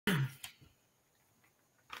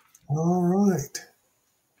All right.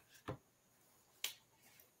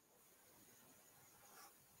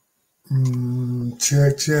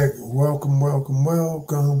 Check, check. Welcome, welcome,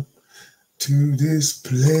 welcome to this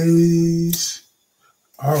place.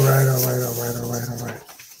 All right, all right, all right, all right, all right.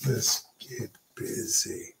 Let's get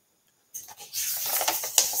busy.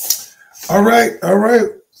 All right, all right.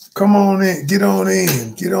 Come on in. Get on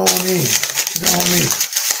in. Get on in. Get on in.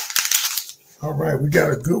 All right, we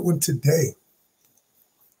got a good one today.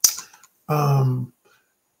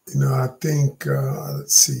 I think,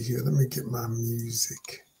 let's see here. Let me get my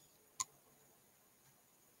music.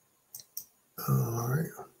 All right.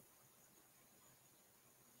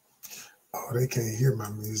 Oh, they can't hear my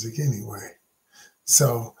music anyway.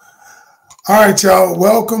 So, all right, y'all.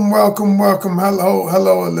 Welcome, welcome, welcome. Hello,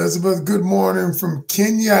 hello, Elizabeth. Good morning from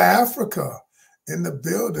Kenya, Africa, in the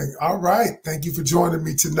building. All right. Thank you for joining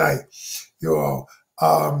me tonight, you all.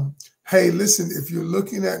 Hey, listen, if you're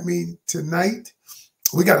looking at me tonight,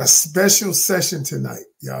 we got a special session tonight,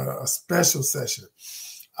 y'all, a special session.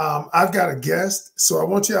 I've got a guest, so I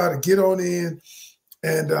want y'all to get on in,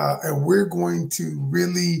 and we're going to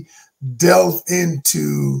really delve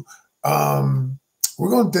into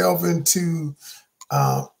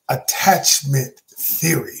attachment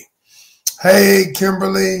theory. Hey,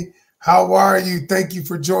 Kimberly, how are you? Thank you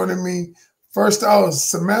for joining me. First,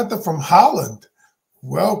 Samantha from Holland.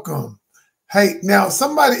 Welcome. Hey, now it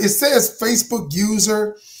says Facebook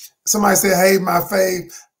user. Somebody said, hey, my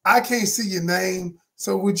fave. I can't see your name.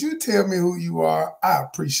 So would you tell me who you are? I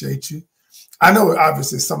appreciate you. I know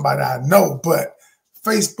obviously it's somebody I know, but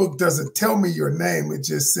Facebook doesn't tell me your name. It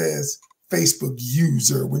just says Facebook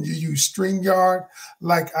user when you use StreamYard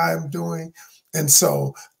like I'm doing. And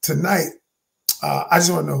so tonight, I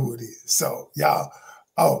just want to know who it is. So y'all,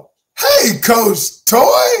 hey, Coach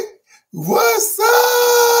Toy, what's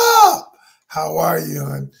up? How are you,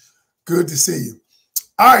 hon? Good to see you.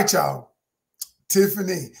 All right, y'all.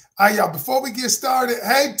 Tiffany. All right, y'all, before we get started,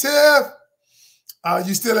 hey, Tiff,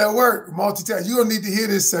 you still at work? Multitask. You're going to need to hear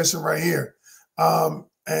this session right here. But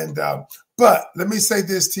let me say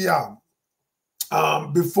this to y'all.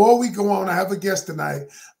 Before we go on, I have a guest tonight.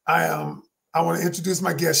 I want to introduce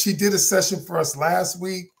my guest. She did a session for us last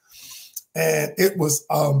week, and it was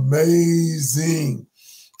amazing.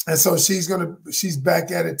 And so she's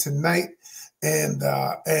back at it tonight. And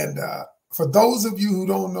for those of you who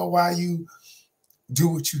don't know why you do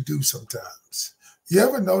what you do sometimes, you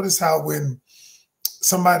ever notice how when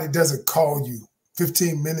somebody doesn't call you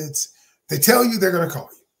 15 minutes, they tell you they're going to call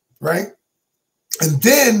you, right? And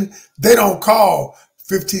then they don't call.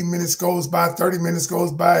 15 minutes goes by, 30 minutes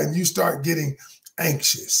goes by, and you start getting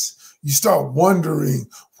anxious. You start wondering,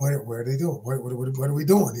 what are they doing? What are we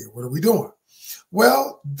doing here? What are we doing?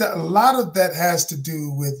 Well, a lot of that has to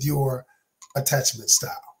do with your attachment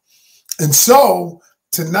style. And so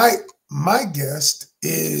tonight, my guest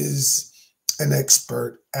is an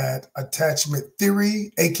expert at attachment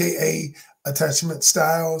theory, AKA attachment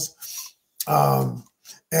styles.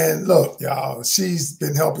 And look, y'all, she's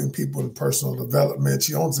been helping people in personal development.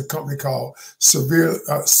 She owns a company called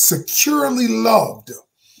Securely Loved.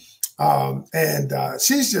 And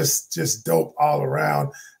she's just dope all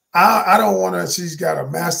around. I don't want to, she's got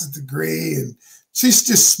a master's degree and she's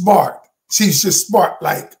just smart. She's just smart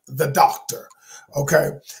like the doctor.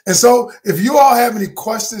 Okay. And so if you all have any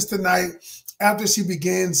questions tonight after she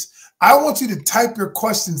begins, I want you to type your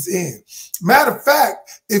questions in. Matter of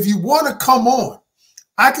fact, if you want to come on,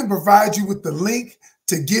 I can provide you with the link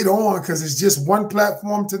to get on because it's just one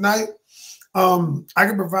platform tonight. I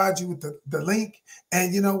can provide you with the link.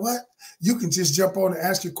 And you know what? You can just jump on and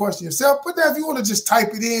ask your question yourself. But if you want to just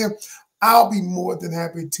type it in, I'll be more than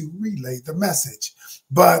happy to relay the message.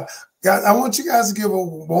 But guys, I want you guys to give a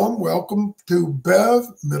warm welcome to Bev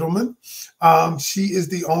Mitelman. She is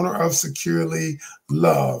the owner of Securely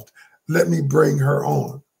Loved. Let me bring her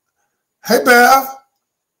on. Hey, Bev.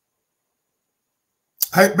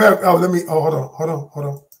 Hey, Bev. Hold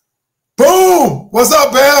on. Boom. What's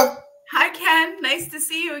up, Bev? Hi, Ken. Nice to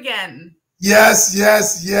see you again. Yes.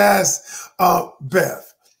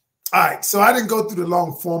 Bev. All right. So I didn't go through the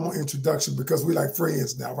long formal introduction because we're like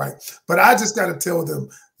friends now, right? But I just got to tell them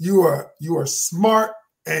you are smart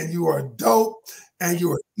and you are dope and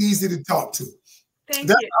you are easy to talk to. Thank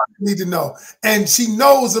That's you. all you need to know. And she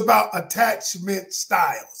knows about attachment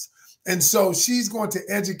styles. And so she's going to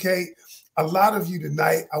educate a lot of you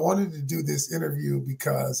tonight. I wanted to do this interview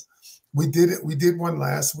because we did one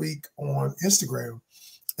last week on Instagram.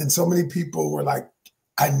 And so many people were like,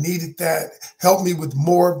 I needed that. Help me with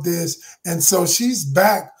more of this. And so she's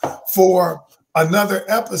back for another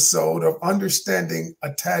episode of Understanding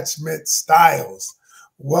Attachment Styles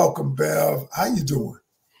Welcome, Bev. How you doing?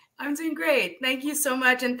 I'm doing great. Thank you so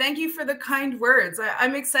much. And thank you for the kind words.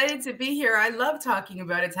 I'm excited to be here. I love talking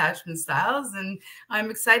about attachment styles, and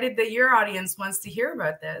I'm excited that your audience wants to hear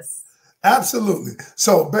about this. Absolutely.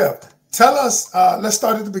 So, Bev, tell us, let's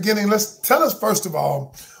start at the beginning. Tell us, first of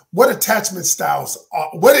all, what attachment styles are.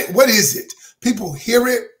 What is it? People hear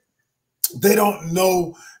it, they don't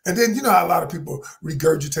know. And then you know how a lot of people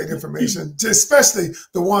regurgitate information, especially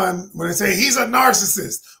the one when they say he's a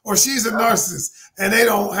narcissist or she's a narcissist, and they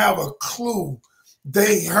don't have a clue.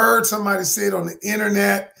 They heard somebody say it on the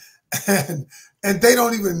internet, and they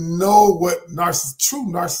don't even know what true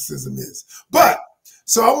narcissism is. But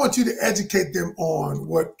so I want you to educate them on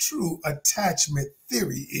what true attachment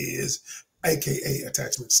theory is, aka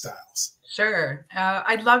attachment styles. Sure,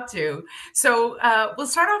 I'd love to. So we'll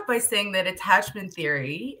start off by saying that attachment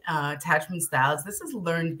theory, attachment styles, this is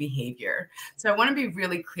learned behavior. So I want to be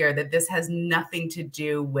really clear that this has nothing to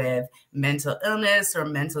do with mental illness or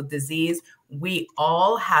mental disease. We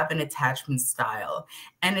all have an attachment style,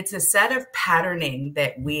 and it's a set of patterning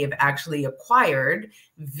that we have actually acquired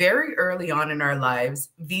very early on in our lives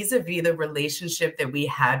vis-a-vis the relationship that we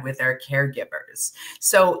had with our caregivers.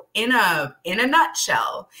 So in a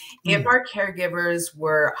nutshell, if our caregivers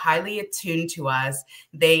were highly attuned to us,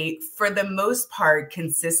 they, for the most part,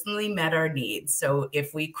 consistently met our needs. So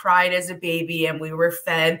if we cried as a baby and we were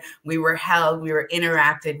fed, we were held, we were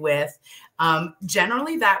interacted with,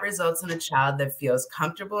 generally that results in a child that feels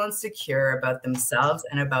comfortable and secure about themselves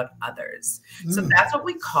and about others. So that's what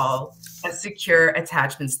we call a secure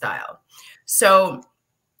attachment style. So,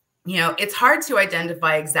 you know, it's hard to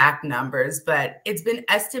identify exact numbers, but it's been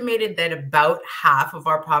estimated that about half of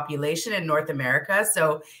our population in North America,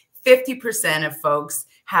 so 50% of folks,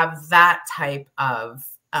 have that type of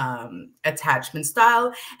attachment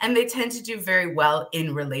style, and they tend to do very well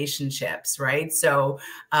in relationships, right? So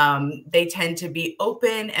they tend to be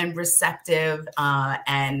open and receptive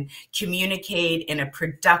and communicate in a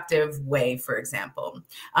productive way, for example,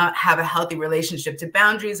 have a healthy relationship to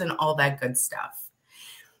boundaries and all that good stuff.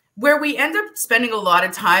 Where we end up spending a lot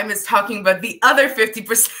of time is talking about the other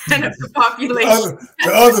 50% of the population.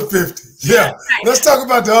 The other 50, yeah. Right. Let's talk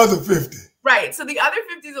about the other 50. Right. So the other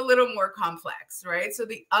 50 is a little more complex, right? So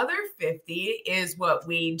the other 50 is what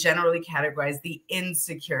we generally categorize the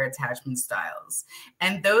insecure attachment styles.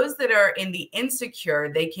 And those that are in the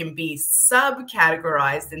insecure, they can be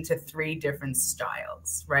subcategorized into 3 different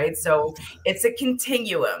styles, right? So it's a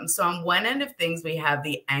continuum. So on one end of things, we have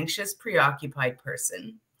the anxious, preoccupied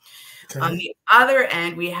person. Okay. On the other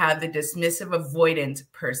end, we have the dismissive, avoidant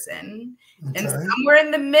person. Okay. And somewhere in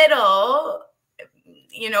the middle,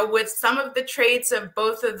 you know, with some of the traits of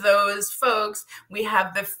both of those folks, we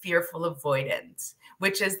have the fearful avoidant,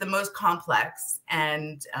 which is the most complex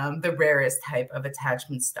and the rarest type of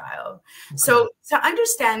attachment style. Okay. So to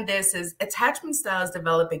understand this, is attachment styles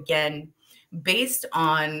develop again based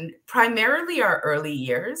on primarily our early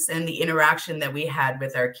years and the interaction that we had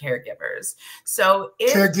with our caregivers. So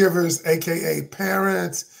caregivers, aka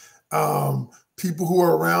parents, people who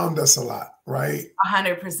are around us a lot, right?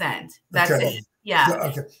 100%. That's it. Yeah.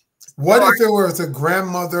 Okay. What if it was a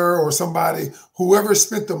grandmother or somebody, whoever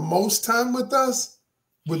spent the most time with us,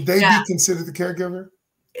 would they be considered the caregiver?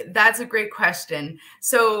 That's a great question.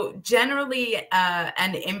 So generally,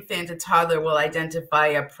 an infant, a toddler will identify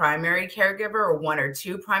a primary caregiver or 1 or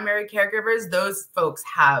 2 primary caregivers. Those folks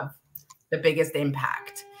have the biggest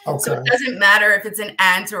impact. Okay. So it doesn't matter if it's an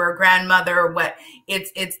aunt or a grandmother or what,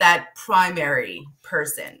 it's that primary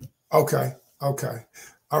person. Okay. Okay.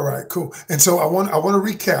 All right, cool. And so I want to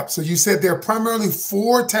recap. So you said there are primarily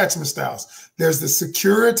 4 attachment styles. There's the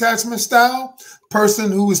secure attachment style,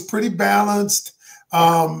 person who is pretty balanced.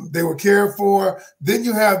 They were cared for. Then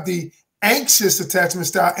you have the anxious attachment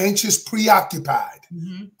style, anxious, preoccupied.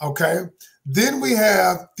 Okay. Then we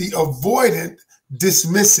have the avoidant,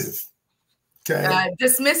 dismissive. Okay.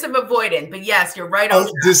 Dismissive avoidant, but yes, you're right on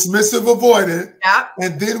track. Dismissive avoidant. Yeah.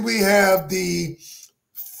 And then we have the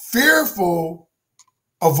fearful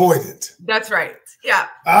avoidant. That's right. Yeah.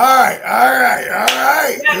 All right. All right. All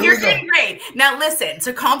right. Yeah, you're doing great. Now, listen,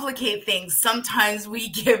 to complicate things, sometimes we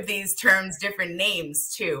give these terms different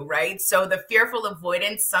names too, right? So the fearful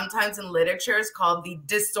avoidance, sometimes in literature, is called the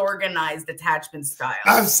disorganized attachment style.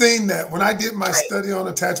 I've seen that when I did my study on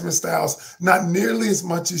attachment styles, not nearly as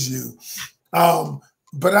much as you.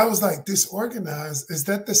 But I was like, disorganized, is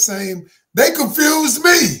that the same? They confused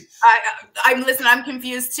me. I'm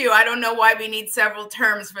confused too. I don't know why we need several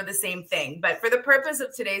terms for the same thing, but for the purpose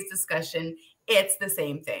of today's discussion, it's the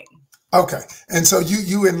same thing. Okay. And so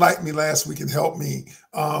you enlightened me last week and helped me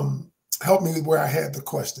help me where I had the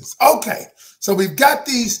questions. Okay, so we've got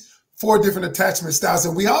these 4 different attachment styles,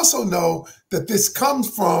 and we also know that this comes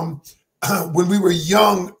from when we were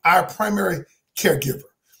young, our primary caregiver.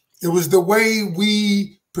 It was the way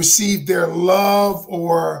we perceived their love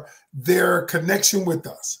or their connection with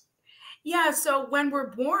us. Yeah, so when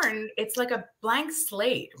we're born, it's like a blank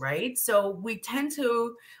slate, right? So we tend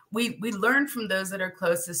to we learn from those that are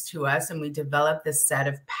closest to us, and we develop this set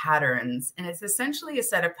of patterns. And it's essentially a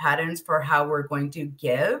set of patterns for how we're going to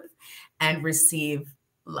give and receive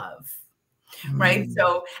love. Right.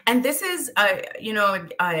 So, and this is,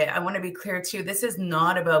 I want to be clear too. This is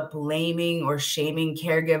not about blaming or shaming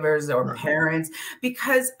caregivers or parents,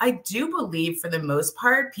 because I do believe for the most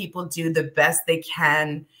part, people do the best they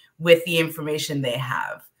can with the information they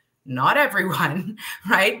have. Not everyone,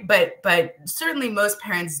 right? But certainly most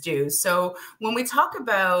parents do. So when we talk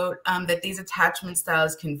about that these attachment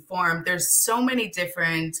styles can form, there's so many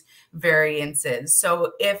different variances.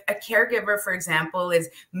 So if a caregiver, for example, is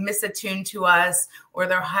misattuned to us, or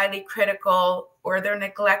they're highly critical, or they're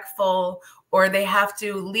neglectful, or they have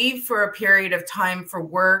to leave for a period of time for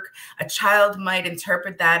work, a child might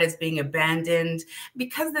interpret that as being abandoned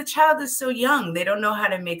because the child is so young. They don't know how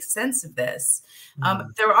to make sense of this.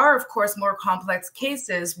 There are, of course, more complex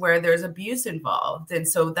cases where there's abuse involved. And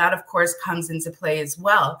so that, of course, comes into play as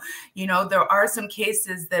well. You know, there are some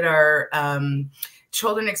cases that are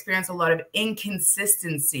children experience a lot of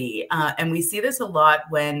inconsistency. And we see this a lot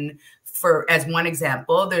when, as one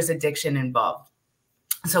example, there's addiction involved.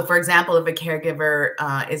 So, for example, if a caregiver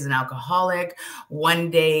is an alcoholic,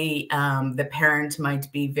 one day the parent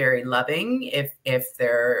might be very loving if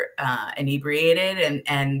they're inebriated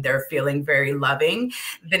and they're feeling very loving.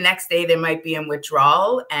 The next day they might be in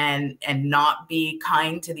withdrawal and not be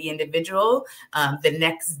kind to the individual. The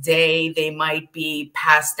next day they might be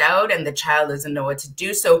passed out and the child doesn't know what to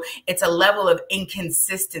do. So it's a level of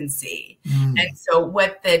inconsistency. And so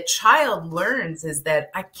what the child learns is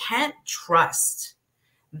that I can't trust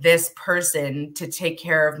this person to take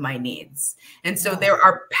care of my needs. And so there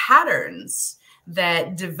are patterns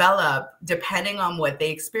that develop depending on what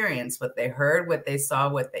they experienced, what they heard, what they saw,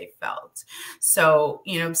 what they felt. So,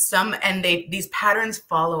 you know, these patterns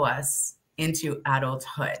follow us into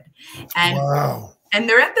adulthood. And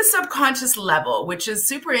they're at the subconscious level, which is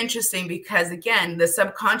super interesting because, again, the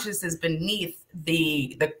subconscious is beneath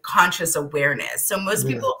the conscious awareness. So most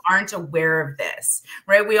people aren't aware of this,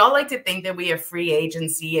 right? We all like to think that we have free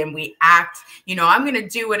agency and we act, you know, I'm going to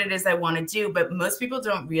do what it is I want to do. But most people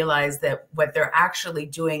don't realize that what they're actually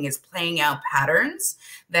doing is playing out patterns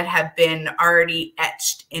that have been already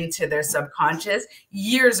etched into their subconscious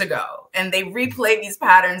years ago. And they replay these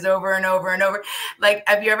patterns over and over and over. Like,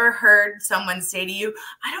 have you ever heard someone say to you,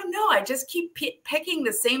 I don't know, I just keep picking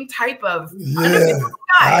the same type of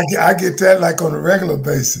guy. I get that like on a regular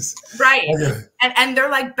basis. Right. And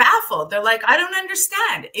they're like baffled. They're like, I don't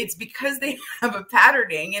understand. It's because they have a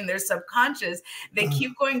patterning in their subconscious. They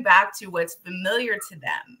keep going back to what's familiar to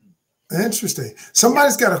them. Interesting.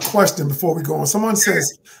 Somebody's got a question before we go on. Someone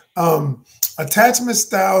says, attachment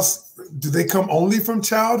styles, do they come only from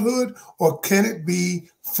childhood or can it be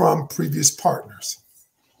from previous partners?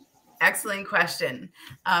 Excellent question.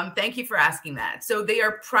 Thank you for asking that. So they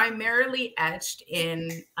are primarily etched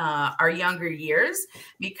in our younger years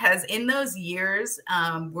because in those years,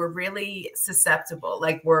 we're really susceptible.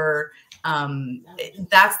 Like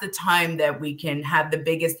that's the time that we can have the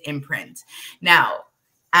biggest imprint. Now,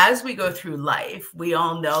 as we go through life, we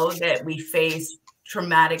all know that we face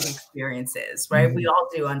traumatic experiences, right? We all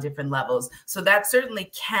do on different levels. So that certainly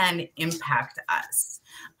can impact us.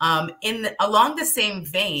 Along the same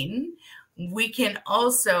vein, we can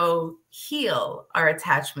also heal our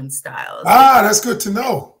attachment styles. That's good to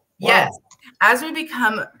know. Wow. Yes. As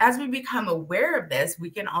we become aware of this, we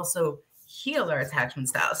can also heal our attachment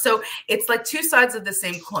styles. So it's like two sides of the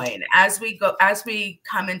same coin. As we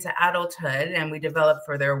come into adulthood and we develop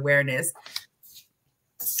further awareness,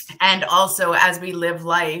 and also as we live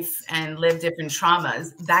life and live different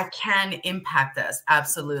traumas, that can impact us.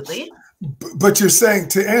 Absolutely. But you're saying,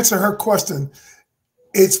 to answer her question,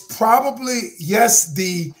 it's probably, yes,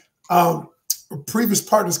 the previous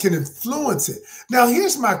partners can influence it. Now,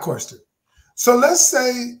 here's my question. So let's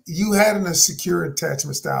say you had a secure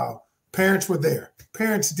attachment style. Parents were there.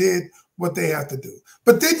 Parents did what they have to do.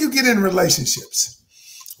 But then you get in relationships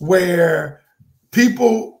where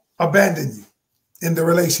people abandon you in the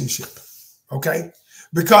relationship, okay?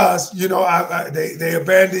 Because, you know, they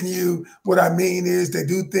abandon you. What I mean is they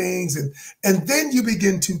do things, and then you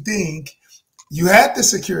begin to think you had the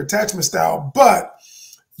secure attachment style, but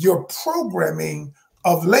your programming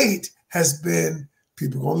of late has been,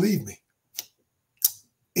 people gonna leave me.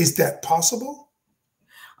 Is that possible?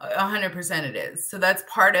 100% it is. So that's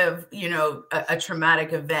part of, you know, a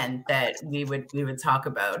traumatic event that we would talk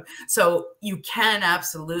about. So you can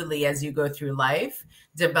absolutely, as you go through life,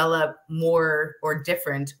 develop more or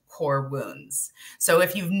different core wounds. So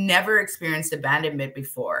if you've never experienced abandonment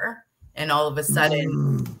before, and all of a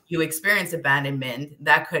sudden you experience abandonment,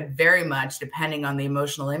 that could very much, depending on the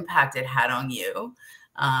emotional impact it had on you,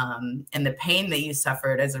 and the pain that you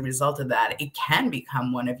suffered as a result of that, it can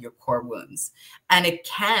become one of your core wounds, and it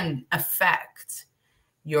can affect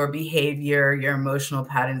your behavior, your emotional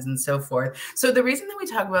patterns, and so forth. So the reason that we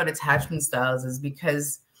talk about attachment styles is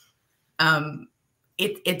because there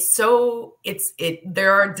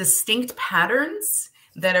are distinct patterns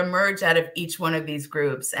that emerge out of each one of these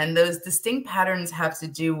groups, and those distinct patterns have to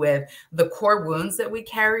do with the core wounds that we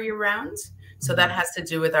carry around. So that has to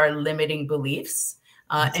do with our limiting beliefs.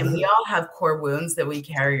 And we all have core wounds that we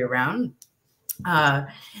carry around.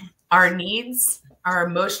 Our needs, our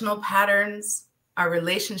emotional patterns, our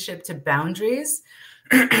relationship to boundaries,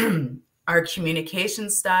 our communication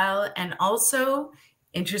style, and also,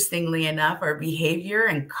 interestingly enough, our behavior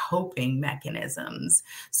and coping mechanisms.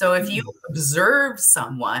 So if you observe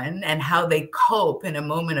someone and how they cope in a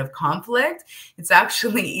moment of conflict, it's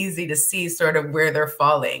actually easy to see sort of where they're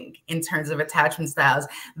falling in terms of attachment styles.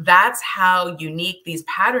 That's how unique these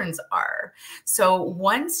patterns are. So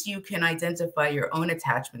once you can identify your own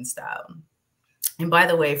attachment style, and by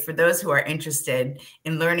the way, for those who are interested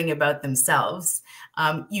in learning about themselves,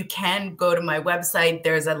 you can go to my website.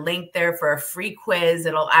 There's a link there for a free quiz.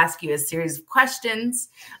 It'll ask you a series of questions,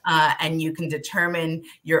 and you can determine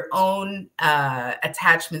your own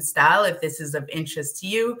attachment style if this is of interest to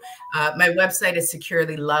you. My website is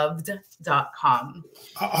securelyloved.com.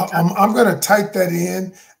 I'm going to type that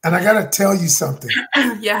in, and I got to tell you something.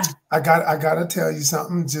 Yeah. I got to tell you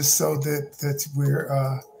something just so that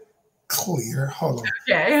we're clear. Hold on.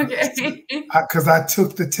 Okay. Because I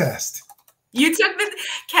took the test. You took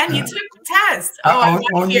Ken, you took the test. On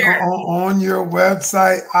your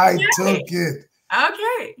website, I took it.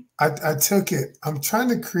 Okay. I took it. I'm trying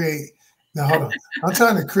to create. Now hold on. I'm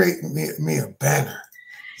trying to create me a banner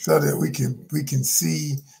so that we can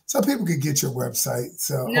see, so people can get your website.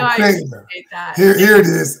 So no, I appreciate that. Here it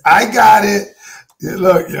is. I got it. Yeah,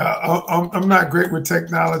 look, yeah, I'm not great with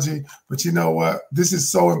technology, but you know what? This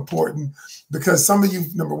is so important because some of you,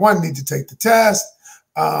 number one, need to take the test.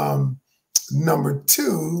 Number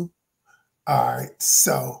two, all right,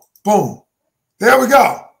 so boom, there we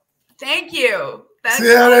go. Thank you.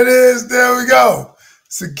 See how that is? There we go.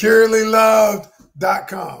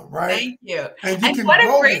 Securelyloved.com, right? Thank you. And what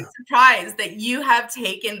a great surprise that you have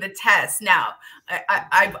taken the test. Now,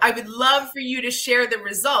 I would love for you to share the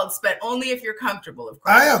results, but only if you're comfortable, of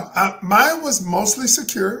course. I am. Mine was mostly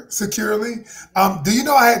securely. Do you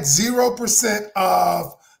know I had 0%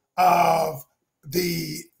 of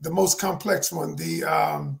the most complex one, the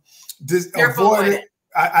avoided.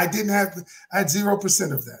 I didn't have. I had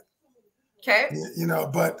 0% of that. Okay. You know,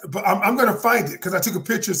 but I'm going to find it because I took a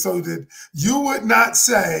picture so that you would not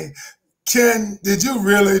say, Ken, did you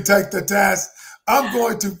really take the test? I'm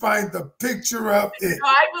going to find the picture of it. No,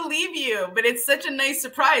 I believe you, but it's such a nice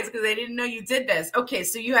surprise because I didn't know you did this. Okay,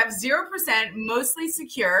 so you have 0%, mostly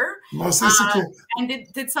secure. Mostly secure. And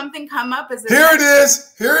did something come up? As Here it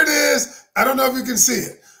is. Here it is. I don't know if you can see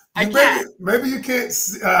it. Maybe you can't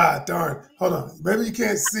see. Darn. Hold on. Maybe you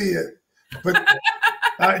can't see it. But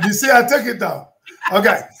you see, I took it though.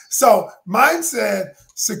 Okay. So mine said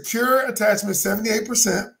secure attachment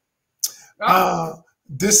 78%.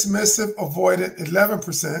 Dismissive avoidant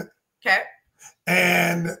 11%. Okay.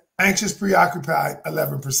 And anxious preoccupied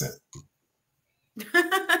 11%.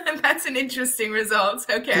 That's an interesting result.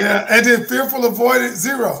 Okay. Yeah, and then fearful avoidant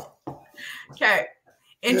 0. Okay.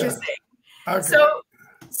 Interesting. Yeah. Okay.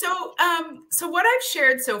 So what I've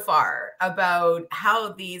shared so far about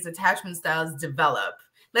how these attachment styles develop,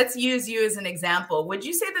 let's use you as an example. Would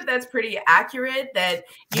you say that that's pretty accurate? That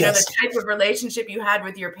you know the type of relationship you had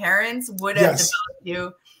with your parents would have developed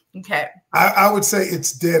you? Okay. I would say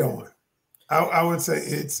it's dead on. I would say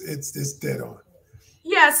it's dead on.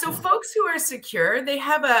 Yeah. So folks who are secure, they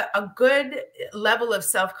have a good level of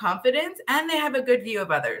self-confidence and they have a good view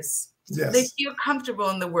of others. Yes. They feel comfortable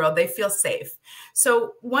in the world. They feel safe.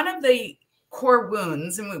 So one of the core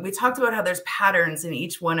wounds, and we talked about how there's patterns in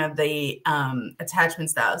each one of the attachment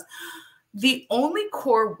styles. The only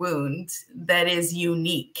core wound that is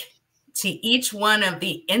unique to each one of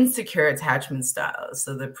the insecure attachment styles,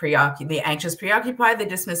 so the anxious preoccupied, the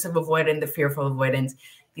dismissive avoidant, the fearful avoidant,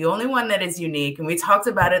 the only one that is unique, and we talked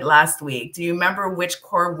about it last week. Do you remember which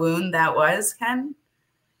core wound that was, Ken?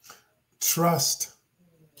 Trust.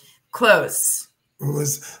 Close. It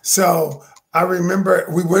was, so I remember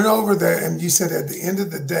we went over there and you said at the end of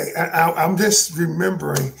the day, I'm just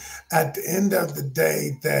remembering at the end of the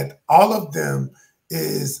day that all of them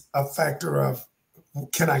is a factor of,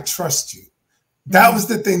 can I trust you? That was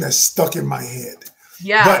the thing that stuck in my head.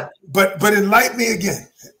 Yeah. But enlighten me again.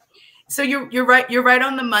 So you're right. You're right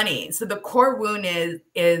on the money. So the core wound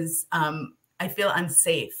is I feel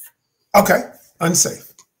unsafe. Okay. Unsafe.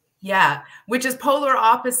 Yeah. Which is polar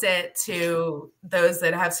opposite to those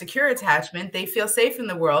that have secure attachment. They feel safe in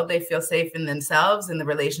the world. They feel safe in themselves and the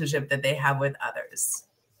relationship that they have with others.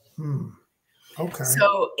 Okay.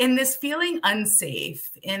 So in this feeling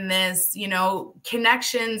unsafe, in this,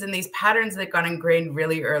 connections and these patterns that got ingrained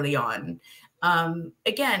really early on,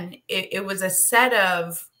 again, it was a set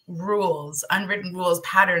of rules, unwritten rules,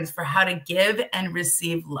 patterns for how to give and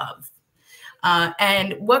receive love.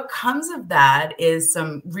 And what comes of that is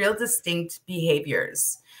some real distinct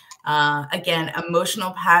behaviors. Again,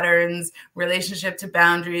 emotional patterns, relationship to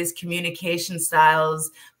boundaries, communication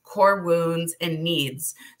styles, core wounds, and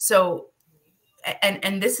needs. So,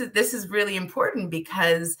 and this is really important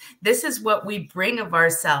because this is what we bring of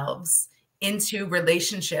ourselves into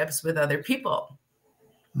relationships with other people.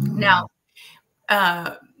 Now,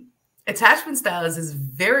 attachment styles is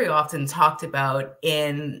very often talked about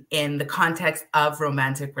in the context of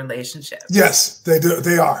romantic relationships. Yes, they do.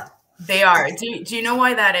 They are. They are. Do you know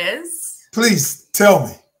why that is? Please tell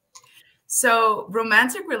me. So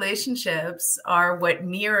romantic relationships are what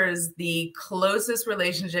mirrors the closest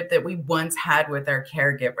relationship that we once had with our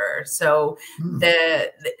caregiver. So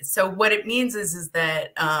so what it means is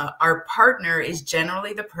that our partner is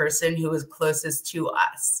generally the person who is closest to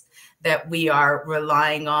us, that we are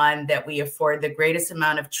relying on, that we afford the greatest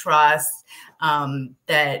amount of trust,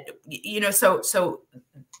 that, so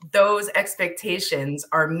those expectations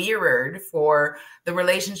are mirrored for the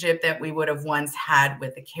relationship that we would have once had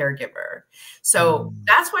with a caregiver. So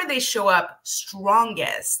that's why they show up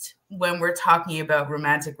strongest when we're talking about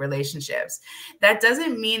romantic relationships. That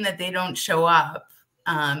doesn't mean that they don't show up,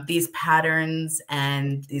 these patterns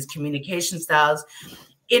and these communication styles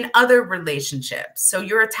in other relationships. So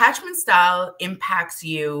your attachment style impacts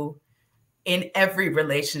you in every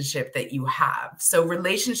relationship that you have. So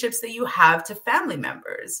relationships that you have to family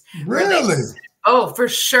members. Really? Oh, for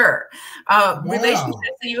sure.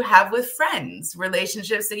 Relationships that you have with friends,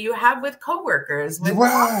 relationships that you have with coworkers.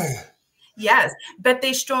 Yes, but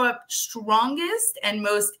they show up strongest and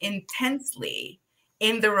most intensely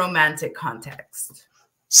in the romantic context.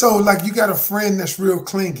 So like you got a friend that's real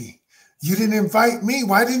clingy. You didn't invite me.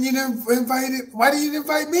 Why didn't you invite it? Why didn't you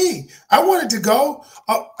invite me? I wanted to go.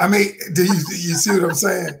 Oh, I mean, do you see what I'm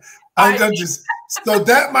saying? I'm just, so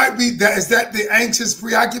that might be that. Is that the anxious,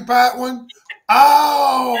 preoccupied one?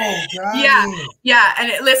 Oh, yeah.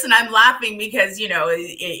 And listen, I'm laughing because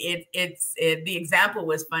it's the example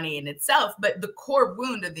was funny in itself, but the core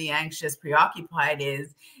wound of the anxious, preoccupied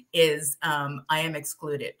is I am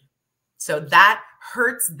excluded. So that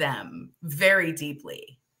hurts them very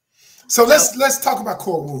deeply. So let's talk about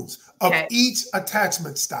core wounds of each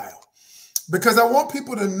attachment style, because I want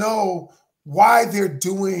people to know why they're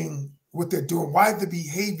doing what they're doing, why the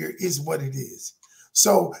behavior is what it is.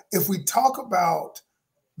 So if we talk about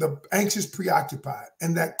the anxious, preoccupied,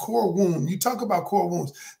 and that core wound, you talk about core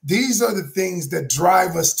wounds. These are the things that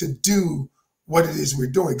drive us to do what it is we're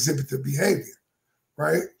doing, exhibit the behavior,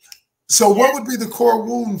 right? So what would be the core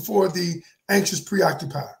wound for the anxious,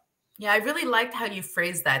 preoccupied? Yeah, I really liked how you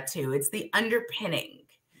phrased that too. It's the underpinning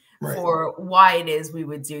for why it is we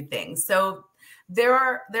would do things. So there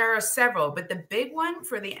are several, but the big one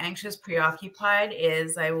for the anxious preoccupied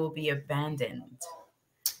is I will be abandoned.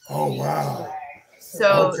 Oh, wow.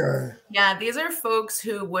 So yeah, these are folks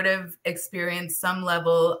who would have experienced some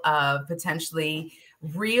level of potentially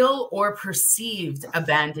real or perceived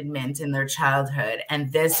abandonment in their childhood.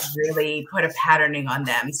 And this really put a patterning on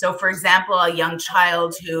them. So for example, a young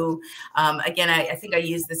child who, again, I think I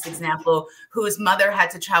used this example, whose mother had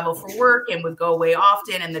to travel for work and would go away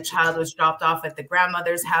often. And the child was dropped off at the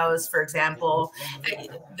grandmother's house, for example.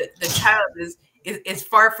 The child is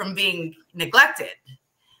far from being neglected.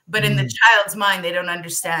 But in the child's mind, they don't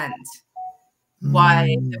understand why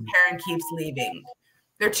the parent keeps leaving.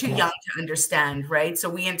 They're too young to understand, right? So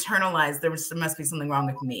we internalize there must be something wrong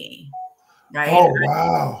with me, right? Oh,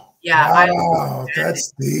 wow. Yeah. Wow,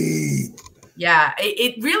 that's deep. Yeah,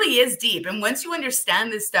 it really is deep. And once you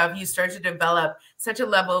understand this stuff, you start to develop such a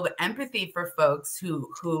level of empathy for folks who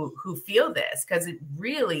feel this, because it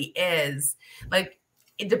really is like,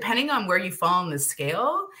 depending on where you fall on the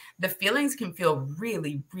scale, the feelings can feel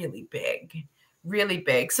really, really big. really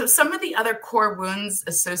big. So some of the other core wounds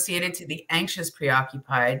associated to the anxious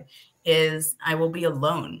preoccupied is I will be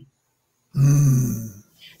alone.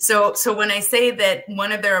 So when I say that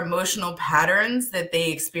one of their emotional patterns that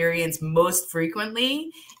they experience most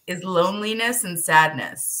frequently is loneliness and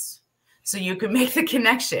sadness. So you can make the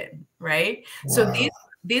connection, right? Wow. So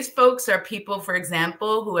these folks are people, for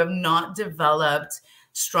example, who have not developed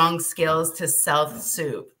strong skills to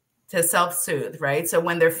self-soothe, right? So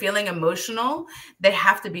when they're feeling emotional, they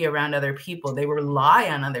have to be around other people. They rely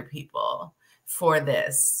on other people for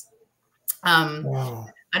this. Wow.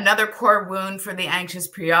 Another core wound for the anxious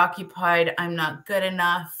preoccupied, I'm not good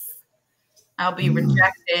enough. I'll be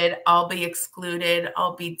rejected. I'll be excluded.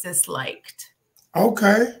 I'll be disliked.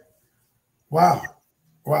 Okay. Wow.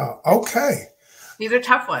 Wow. Okay. These are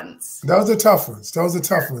tough ones. Those are tough ones. Those are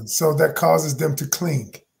tough ones. So that causes them to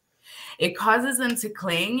cling. It causes them to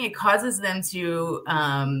cling. It causes them to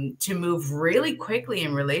move really quickly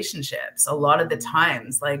in relationships. A lot of the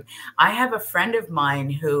times, like I have a friend of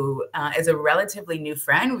mine who is a relatively new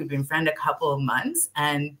friend. We've been friends a couple of months,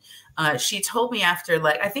 and she told me after,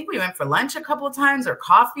 like, I think we went for lunch a couple of times or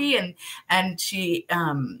coffee, and she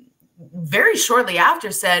very shortly after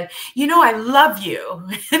said, you know, I love you.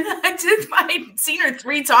 And I'd seen her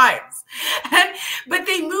 3 times. But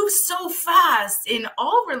they move so fast in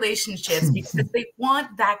all relationships because they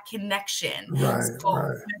want that connection. Right, so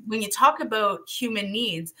right. When you talk about human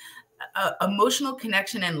needs, emotional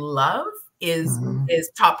connection and love is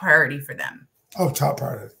top priority for them. Oh, top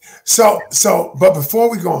priority. So, but before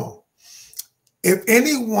we go on, if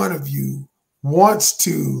any one of you wants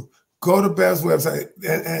to go to Bev's website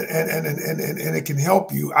and it can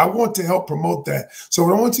help you, I want to help promote that. So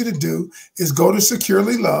what I want you to do is go to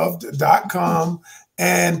securelyloved.com.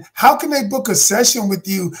 And how can they book a session with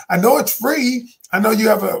you? I know it's free. I know you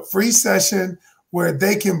have a free session where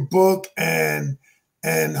they can book and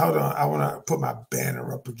hold on, I want to put my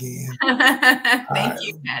banner up again. Thank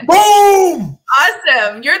you, Ken. Boom!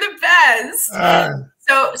 Awesome. You're the best. Right.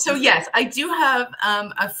 So yes, I do have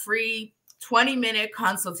a free 20-minute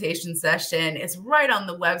consultation session. It's right on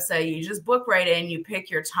the website. You just book right in, you pick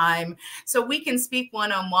your time. So we can speak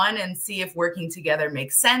one-on-one and see if working together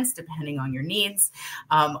makes sense depending on your needs.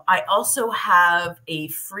 I also have a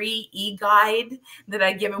free e-guide that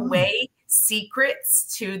I give away,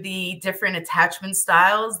 secrets to the different attachment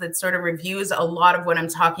styles, that sort of reviews a lot of what I'm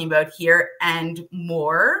talking about here and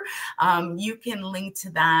more. You can link to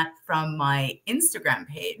that from my Instagram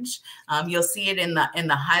page. You'll see it in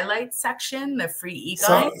the highlights section, the free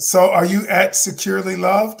e-guide. So are you at Securely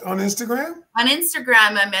Loved on Instagram? On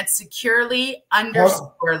Instagram, I'm at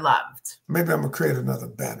securely_loved. Maybe I'm gonna create another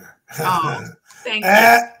banner. Oh, thank you.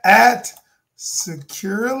 At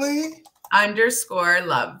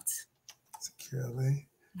securely_loved. Securely.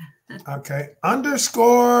 Okay.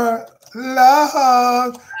 _love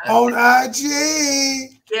on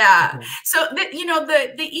IG. Yeah. So the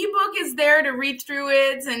ebook is there to read through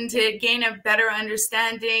it and to gain a better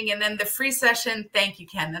understanding. And then the free session, thank you,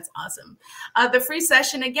 Ken. That's awesome. The free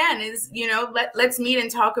session again is, let's meet and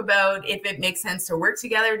talk about if it makes sense to work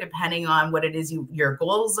together, depending on what it is your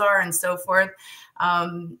goals are and so forth.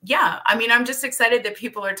 Yeah, I mean, I'm just excited that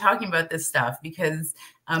people are talking about this stuff because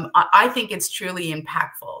I think it's truly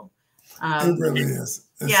impactful. It really is.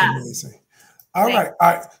 It's amazing. All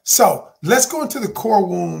right. So let's go into the core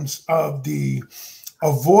wounds of the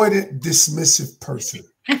avoidant dismissive person.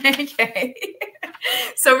 Okay.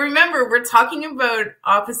 So remember, we're talking about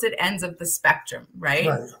opposite ends of the spectrum, right?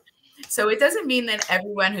 Right. So it doesn't mean that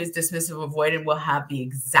everyone who's dismissive avoidant will have the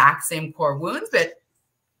exact same core wounds, but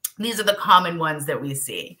these are the common ones that we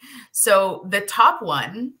see. So the top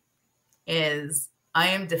one is I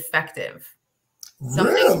am defective.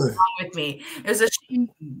 Something's wrong with me. It's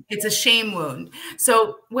a shame wound.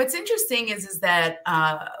 So what's interesting is that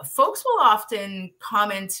folks will often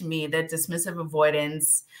comment to me that dismissive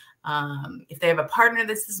avoidance, if they have a partner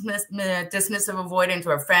that's dismissive avoidant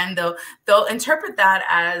or a friend, they'll interpret that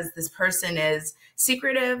as this person is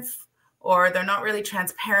secretive or they're not really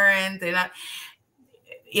transparent.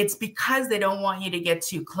 It's because they don't want you to get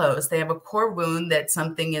too close. They have a core wound that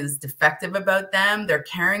something is defective about them. They're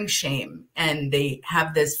carrying shame and they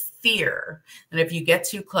have this fear that if you get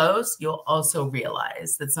too close, you'll also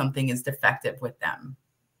realize that something is defective with them.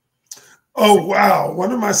 Oh, wow.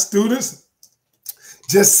 One of my students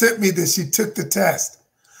just sent me this. She took the test.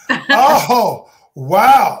 Oh,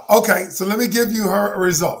 wow. Okay. So let me give you her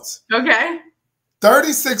results. Okay.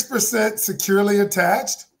 36% securely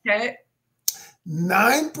attached. Okay.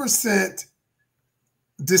 9%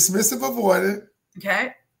 dismissive avoidant.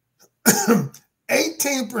 Okay.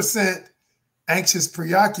 18% anxious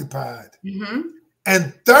preoccupied, Mm-hmm.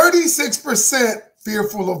 and 36%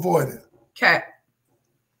 fearful avoidant. Okay.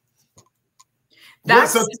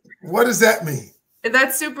 What does that mean?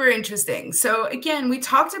 That's super interesting. So again, we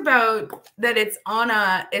talked about that it's on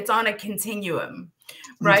a continuum,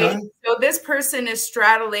 right? Okay. So this person is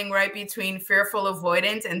straddling right between fearful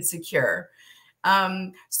avoidant and secure.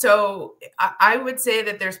 So I would say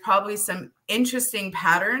that there's probably some interesting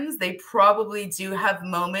patterns. They probably do have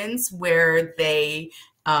moments where they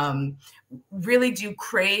really do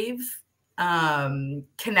crave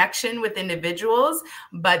connection with individuals,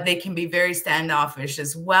 but they can be very standoffish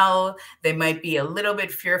as well. They might be a little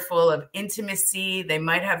bit fearful of intimacy. They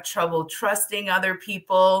might have trouble trusting other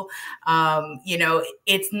people. You know,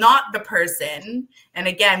 it's not the person. And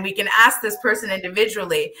again, we can ask this person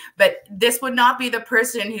individually, but this would not be the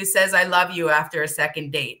person who says, I love you after a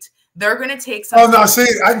second date. They're going to take some. Oh, no,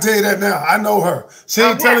 I can tell you that now. I know her. She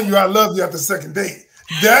ain't telling you I love you after the second date.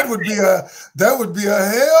 That would be a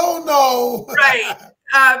hell no. Right.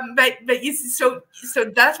 But you so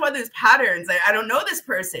that's why there's patterns. I don't know this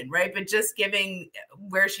person, right? But just giving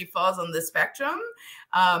where she falls on the spectrum,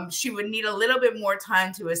 she would need a little bit more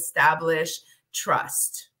time to establish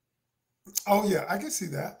trust. Oh yeah, I can see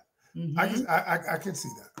that. Mm-hmm. I can see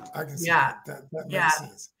that. I can see that. That makes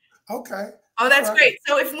sense. Okay. Oh, that's great.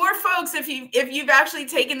 So if more folks, if you've actually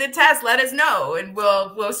taken the test, let us know, and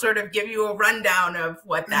we'll sort of give you a rundown of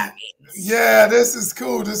what that means. Yeah, this is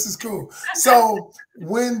cool. This is cool. So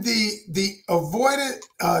when the avoidant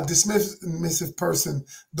dismissive person,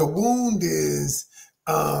 the wound is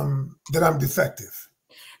that I'm defective.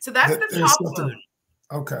 So that's the top wound.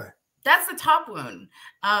 Okay. That's the top wound.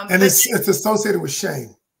 And it's associated with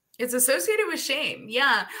shame. It's associated with shame.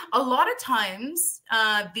 Yeah. A lot of times,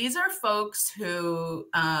 these are folks who,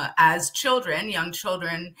 as children, young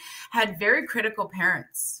children, had very critical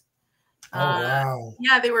parents. Oh, wow.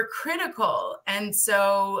 Yeah, they were critical. And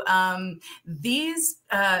so they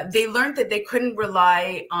learned that they couldn't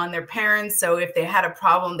rely on their parents. So if they had a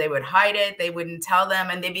problem, they would hide it. They wouldn't tell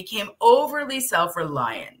them. And they became overly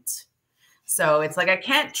self-reliant. So it's like, I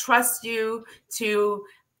can't trust you to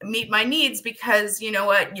meet my needs because you know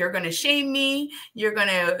what, you're going to shame me, you're going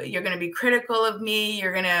to be critical of me,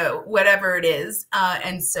 you're going to whatever it is,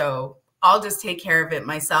 and so I'll just take care of it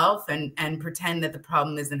myself and pretend that the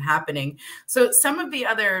problem isn't happening. So some of the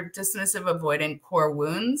other dismissive avoidant core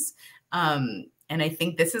wounds, and I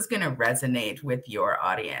think this is going to resonate with your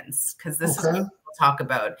audience because this is what we'll talk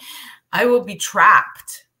about. I will be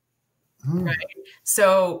trapped. Right.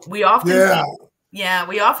 So we often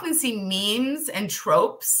we often see memes and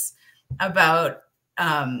tropes about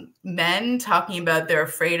men talking about they're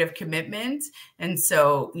afraid of commitment. And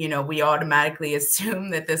so, you know, we automatically assume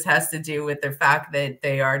that this has to do with the fact that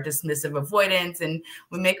they are dismissive avoidant, and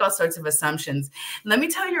we make all sorts of assumptions. Let me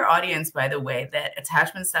tell your audience, by the way, that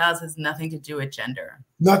attachment styles has nothing to do with gender.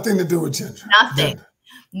 Nothing to do with gender. Nothing.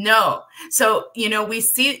 No. So, you know, we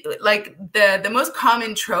see like the most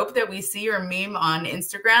common trope that we see or meme on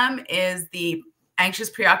Instagram is the anxious,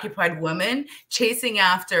 preoccupied woman chasing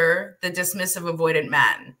after the dismissive, avoidant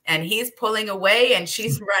man. And he's pulling away and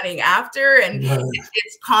she's running after. And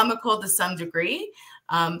it's comical to some degree.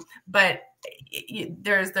 But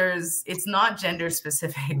it's not gender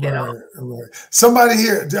specific at all. Right. Somebody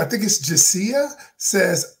here, I think it's Jasia,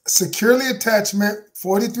 says securely attachment,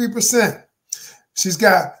 43%. She's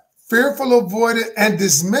got fearful avoidant and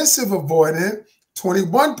dismissive avoidant,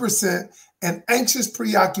 21%, and anxious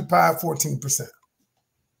preoccupied, 14%.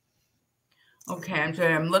 Okay,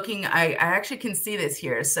 I'm looking. I actually can see this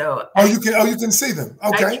here. So you can see them.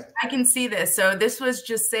 Okay, I can see this. So this was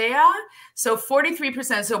Jasea. So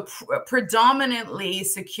 43%. So predominantly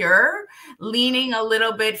secure, leaning a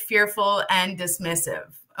little bit fearful and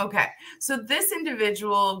dismissive. Okay, so this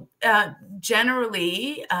individual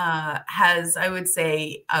generally has, I would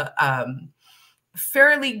say, a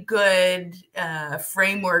fairly good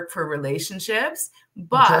framework for relationships,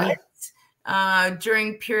 but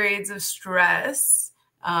during periods of stress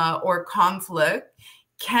or conflict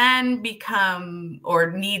can become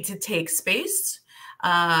or need to take space,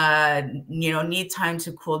 you know, need time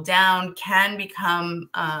to cool down, can become,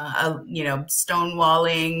 you know,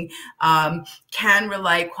 stonewalling, can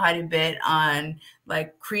rely quite a bit on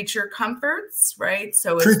like creature comforts, right?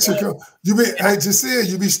 So it's you be, I just said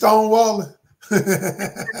you be stonewalling.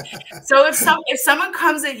 So if someone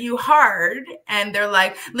comes at you hard and they're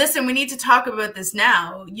like, listen, we need to talk about this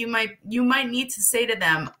now, you might need to say to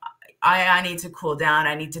them, I need to cool down,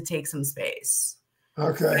 I need to take some space.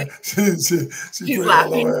 Okay. Right. She's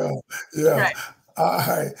laughing. Yeah. Right. All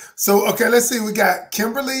right. So okay, let's see. We got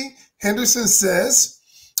Kimberly Henderson says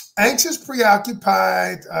Anxious,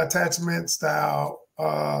 preoccupied, attachment style. Wait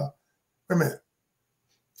a minute.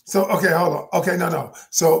 So, okay, hold on. Okay, no.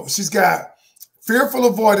 So she's got fearful,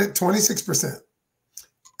 avoidant, 26%.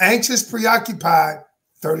 Anxious, preoccupied,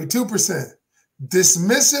 32%.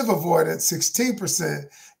 Dismissive, avoidant, 16%.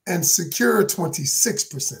 And secure,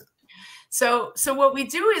 26%. So what we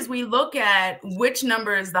do is we look at which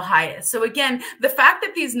number is the highest. So again, the fact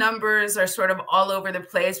that these numbers are sort of all over the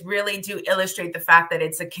place really do illustrate the fact that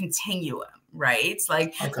it's a continuum, right? It's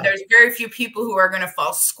like there's very few people who are going to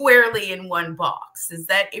fall squarely in one box. Is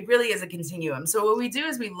that it really is a continuum. So what we do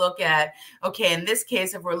is we look at, okay, in this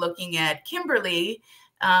case, if we're looking at Kimberly,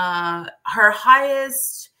 her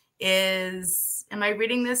highest is, am I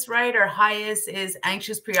reading this right? Her highest is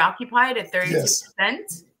anxious, preoccupied at 32%.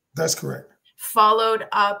 Yes. That's correct. Followed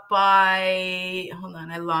up by, hold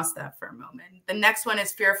on, I lost that for a moment. The next one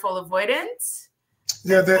is fearful avoidance.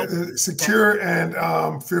 Yeah, secure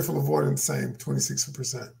and fearful avoidance, same,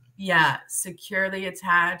 26%. Yeah, securely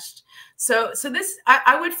attached. So this,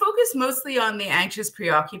 I would focus mostly on the anxious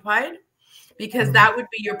preoccupied, because that would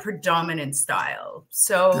be your predominant style.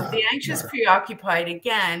 So the anxious preoccupied,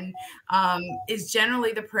 again, is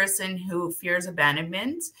generally the person who fears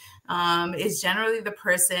abandonment, is generally the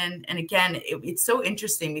person, and again, it's so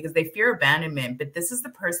interesting because they fear abandonment, but this is the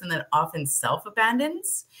person that often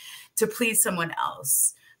self-abandons to please someone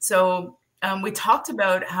else. So we talked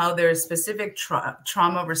about how there's specific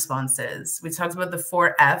trauma responses. We talked about the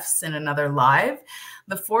 4 Fs in another live.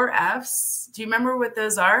 The 4 Fs, do you remember what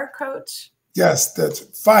those are, Coach? Yes, that's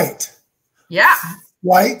fight. Yeah.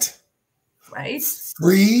 Flight. Right.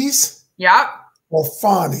 Freeze. Yep. Or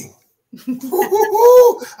fawning.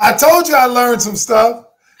 I told you I learned some stuff.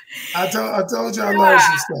 I told you I learned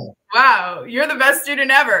some stuff. Wow, you're the best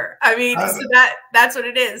student ever. I mean, so that's what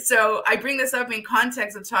it is. So I bring this up in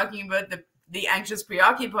context of talking about the anxious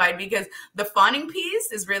preoccupied, because the fawning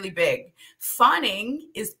piece is really big. Fawning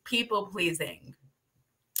is people pleasing.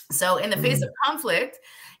 So in the face of conflict,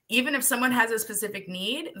 even if someone has a specific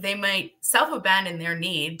need, they might self-abandon their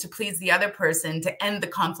need to please the other person to end the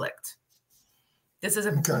conflict. This is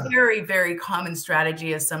a very, very common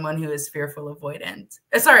strategy as someone who is fearful avoidant.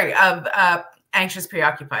 Of anxious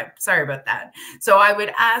preoccupied. Sorry about that. So I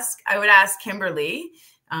would ask Kimberly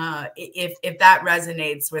if that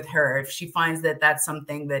resonates with her, if she finds that that's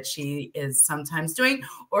something that she is sometimes doing,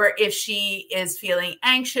 or if she is feeling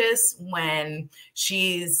anxious when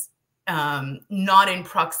she's not in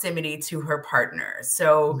proximity to her partner.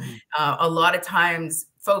 So a lot of times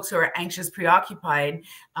folks who are anxious, preoccupied,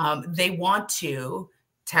 they want to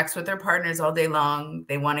text with their partners all day long.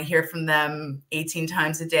 They want to hear from them 18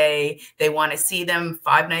 times a day. They want to see them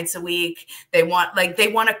 5 nights a week. They want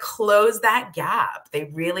to close that gap.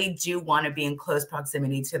 They really do want to be in close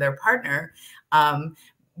proximity to their partner.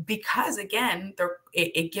 Because again,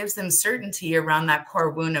 it gives them certainty around that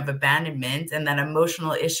core wound of abandonment and that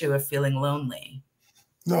emotional issue of feeling lonely.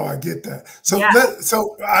 No, I get that. So,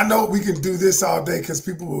 so I know we can do this all day because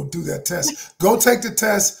people will do that test. Go take the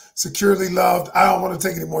test, securely loved. I don't want to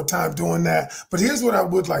take any more time doing that. But here's what I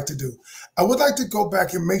would like to do. I would like to go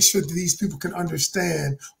back and make sure that these people can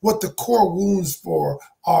understand what the core wounds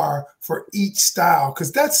are for each style,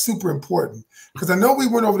 because that's super important. Because I know we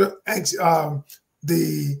went over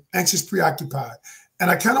the anxious preoccupied,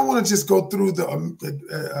 and I kind of want to just go through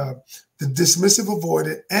the dismissive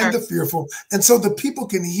avoidant and the fearful, and so the people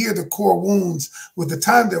can hear the core wounds with the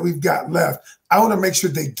time that we've got left. I want to make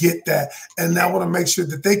sure they get that, and I want to make sure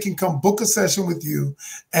that they can come book a session with you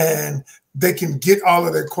and they can get all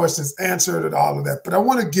of their questions answered and all of that. But I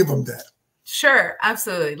want to give them that. Sure,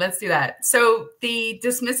 absolutely. Let's do that. So the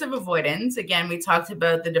dismissive avoidance, again, we talked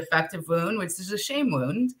about the defective wound, which is a shame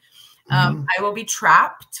wound. I will be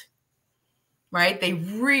trapped, right? They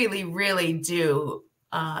really, really do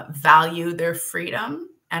value their freedom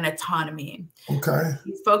and autonomy. Okay.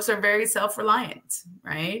 These folks are very self-reliant,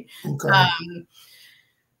 right? Okay.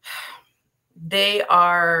 They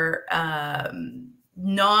are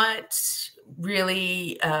not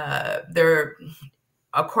really, they're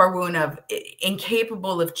a core wound of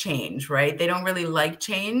incapable of change, right? They don't really like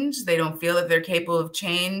change. They don't feel that they're capable of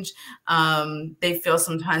change. They feel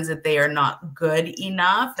sometimes that they are not good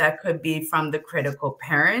enough. That could be from the critical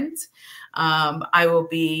parent. I will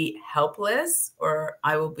be helpless, or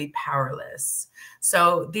I will be powerless.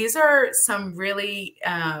 So these are some really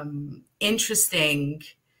interesting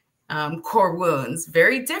core wounds,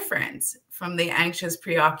 very different from the anxious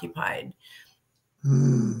preoccupied.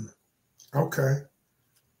 Okay.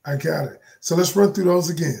 I got it. So let's run through those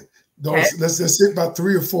again. Let's hit about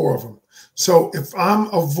 3 or 4 of them. So if I'm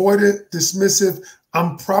avoidant, dismissive,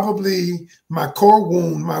 I'm probably my core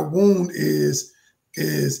wound. My wound is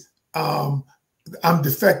I'm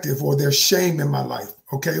defective or there's shame in my life.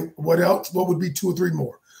 Okay. What else? What would be 2 or 3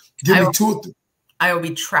 more? Give me 2 or 3. I will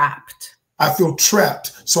be trapped. I feel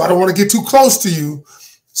trapped. So I don't want to get too close to you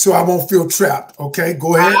so I won't feel trapped. Okay.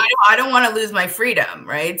 Go ahead. I don't want to lose my freedom,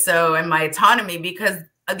 right? So, and my autonomy, because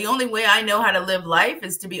the only way I know how to live life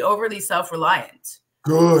is to be overly self-reliant.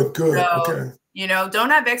 Good. So, Okay. You know, don't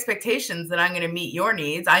have expectations that I'm going to meet your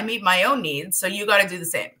needs. I meet my own needs. So you got to do the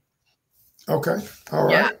same. Okay. All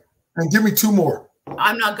right. Yeah. And give me 2 more.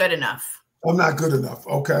 I'm not good enough. I'm not good enough.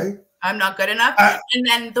 Okay. I'm not good enough. And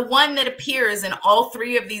then the one that appears in all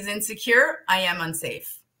 3 of these insecure, I am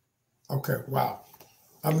unsafe. Okay. Wow.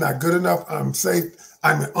 I'm not good enough. I'm safe.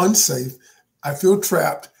 I'm unsafe. I feel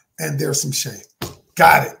trapped. And there's some shame.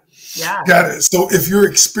 Got it. Yeah. Got it. So if you're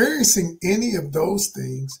experiencing any of those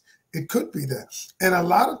things, it could be that. And a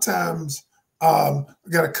lot of times, I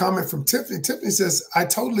got a comment from Tiffany. Tiffany says, I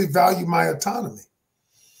totally value my autonomy.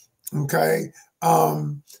 Okay.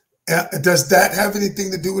 Does that have anything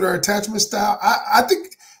to do with our attachment style? I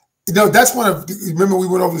think, you know, that's one of, remember we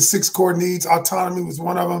went over the 6 core needs. Autonomy was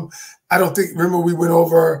one of them. I don't think, remember we went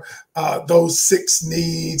over those 6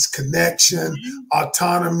 needs: connection,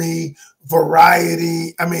 autonomy,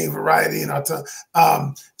 variety and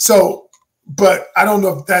autonomy. So, but I don't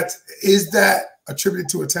know if is that attributed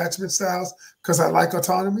to attachment styles because I like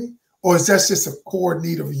autonomy, or is that just a core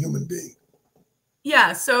need of a human being?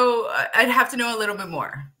 Yeah. So I'd have to know a little bit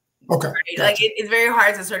more. Okay. Right? Gotcha. Like it's very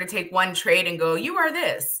hard to sort of take one trait and go, you are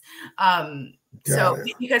this.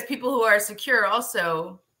 Because people who are secure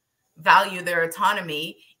also value their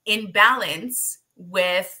autonomy in balance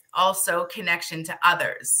with also connection to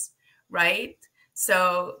others, right?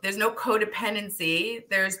 So there's no codependency,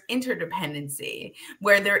 there's interdependency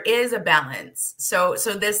where there is a balance. So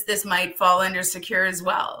this might fall under secure as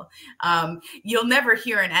well. You'll never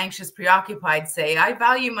hear an anxious preoccupied say, I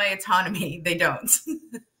value my autonomy. They don't.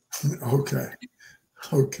 Okay.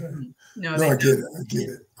 No, I get it. Okay,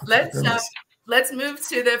 let's move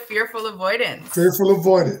to the fearful avoidance. Fearful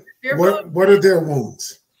avoidant. What are their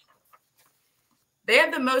wounds? They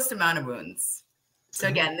have the most amount of wounds. So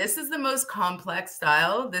again, this is the most complex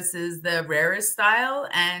style. This is the rarest style.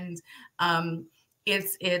 And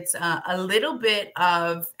it's a little bit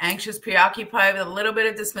of anxious preoccupied with a little bit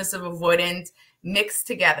of dismissive avoidant mixed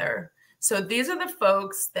together. So these are the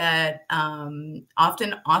folks that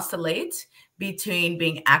often oscillate between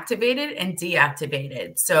being activated and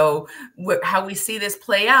deactivated. So how we see this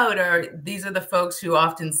play out these are the folks who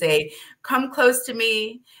often say, come close to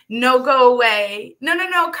me. No, go away.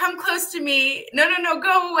 No, come close to me. No,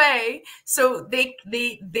 go away. So they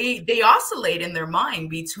oscillate in their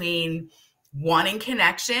mind between wanting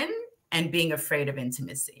connection and being afraid of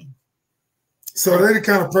intimacy. So they're the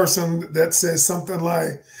kind of person that says something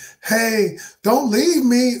like, hey, don't leave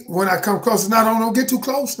me when I come close. No, don't get too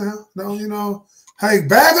close now. No, you know, hey,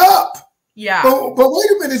 back up. Yeah. But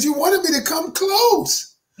wait a minute, you wanted me to come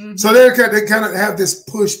close. Mm-hmm. So they kind of have this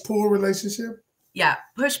push-pull relationship. Yeah,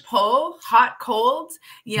 push-pull, hot, cold.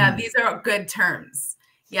 Yeah, these are good terms.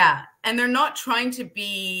 Yeah, and they're not trying to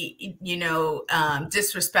be,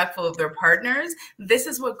 disrespectful of their partners. This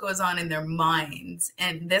is what goes on in their minds,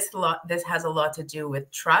 and this has a lot to do with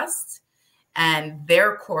trust and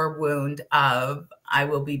their core wound of I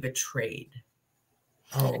will be betrayed.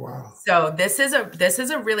 Oh wow! So this is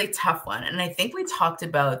a really tough one, and I think we talked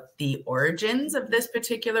about the origins of this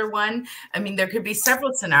particular one. I mean, there could be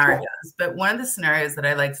several scenarios, but one of the scenarios that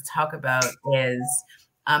I like to talk about is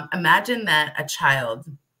imagine that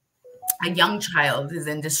a young child is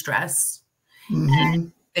in distress,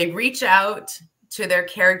 and they reach out to their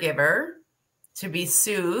caregiver to be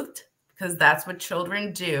soothed because that's what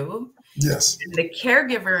children do. Yes. And the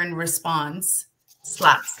caregiver in response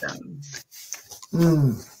slaps them.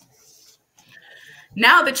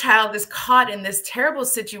 Now the child is caught in this terrible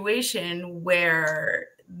situation where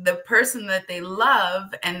the person that they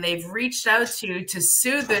love and they've reached out to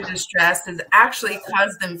soothe their distress has actually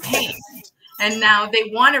caused them pain. And now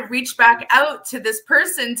they want to reach back out to this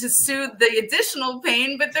person to soothe the additional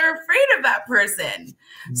pain, but they're afraid of that person.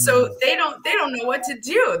 So they don't know what to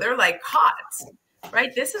do. They're like caught,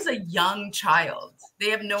 right? This is a young child. They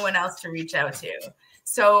have no one else to reach out to.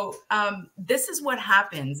 So this is what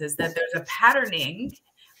happens is that there's a patterning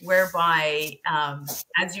whereby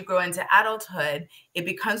as you go into adulthood, it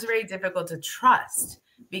becomes very difficult to trust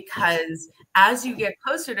because as you get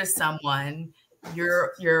closer to someone,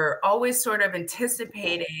 you're always sort of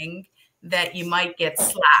anticipating that you might get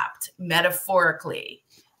slapped metaphorically.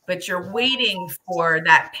 but you're waiting for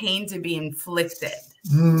that pain to be inflicted.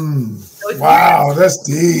 So Wow, that's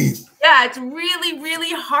deep. Yeah, it's really,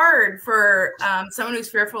 really hard for someone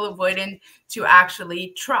who's fearful avoidant to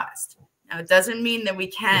actually trust. Now, it doesn't mean that we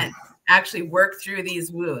can't actually work through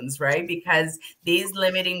these wounds, right? Because these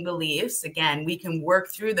limiting beliefs, again, we can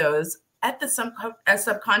work through those at the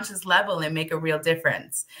subconscious level and make a real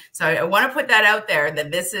difference. So I want to put that out there,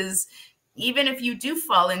 that this is, even if you do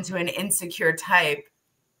fall into an insecure type,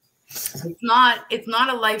 it's not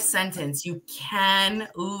a life sentence. You can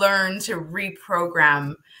learn to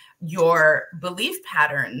reprogram your belief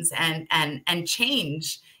patterns and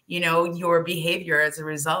change, your behavior as a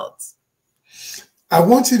result. I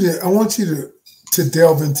want you to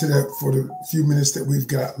delve into that for the few minutes that we've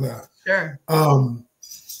got left. Sure.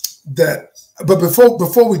 But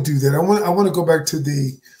before we do that, I want to go back to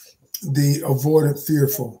the avoidant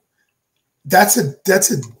fearful. That's a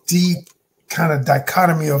deep kind of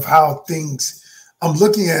dichotomy of how things. I'm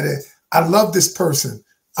looking at it. I love this person.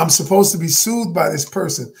 I'm supposed to be soothed by this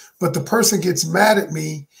person, but the person gets mad at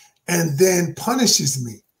me and then punishes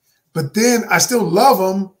me. But then I still love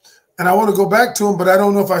them and I want to go back to them, but I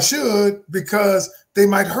don't know if I should because they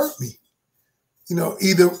might hurt me,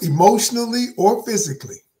 either emotionally or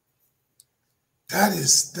physically. That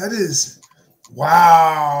is,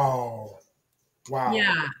 wow. Wow.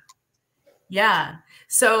 Yeah.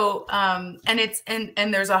 So,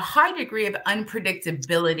 and there's a high degree of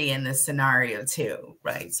unpredictability in this scenario too,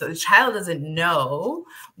 right? So the child doesn't know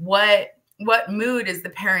what mood is the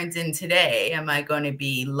parent in today. Am I going to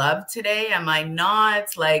be loved today? Am I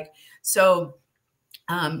not?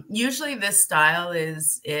 Usually this style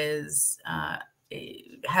is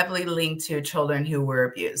heavily linked to children who were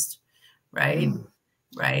abused, right?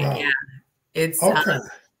 Right. Wow. Yeah. It's okay.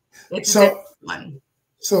 It's a different one.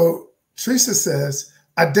 So Teresa says,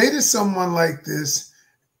 I dated someone like this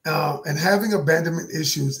and having abandonment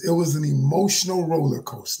issues, it was an emotional roller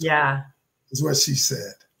coaster. Yeah. Is what she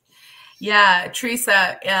said. Yeah,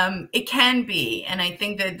 Teresa, it can be. And I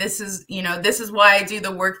think that this is why I do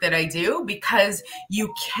the work that I do, because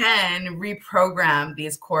you can reprogram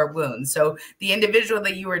these core wounds. So the individual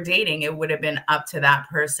that you were dating, it would have been up to that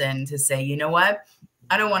person to say, you know what?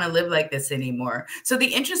 I don't want to live like this anymore. So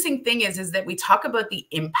the interesting thing is that we talk about the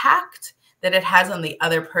impact that it has on the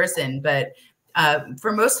other person. But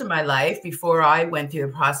for most of my life, before I went through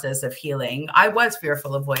the process of healing, I was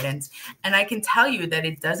fearful avoidance. And I can tell you that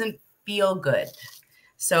it doesn't feel good.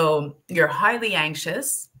 So you're highly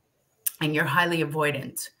anxious and you're highly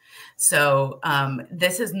avoidant. So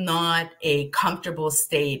this is not a comfortable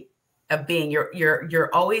state of being. You're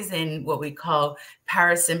always in what we call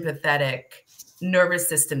parasympathetic nervous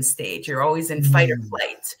system state. You're always in fight or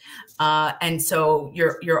flight. And so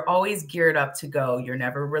you're always geared up to go. You're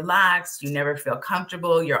never relaxed. You never feel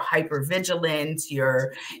comfortable. You're hyper vigilant.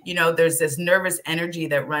 There's this nervous energy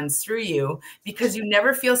that runs through you because you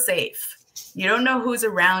never feel safe. You don't know who's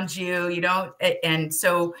around you. And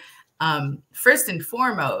so first and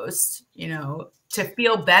foremost, to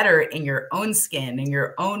feel better in your own skin, in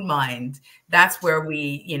your own mind, that's where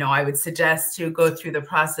I would suggest to go through the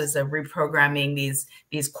process of reprogramming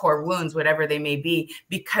these core wounds, whatever they may be,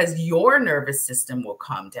 because your nervous system will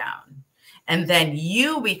calm down. And then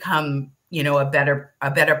you become, a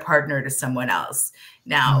better partner to someone else.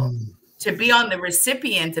 Now, to be on the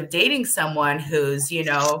recipient of dating someone who's,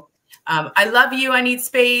 I love you, I need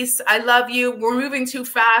space, I love you, we're moving too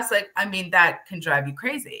fast. That can drive you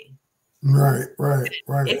crazy. Right.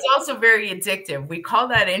 It's also very addictive. We call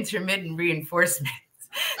that intermittent reinforcement.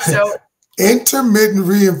 So intermittent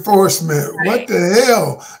reinforcement. Right. What the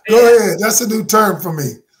hell? Go ahead. That's a new term for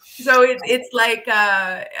me. So it's like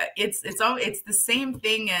it's the same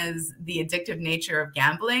thing as the addictive nature of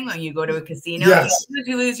gambling. When you go to a casino, yes.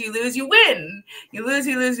 you lose, you win. You lose,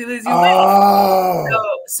 you win.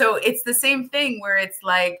 So it's the same thing where it's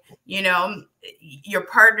like, your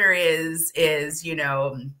partner is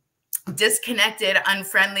disconnected,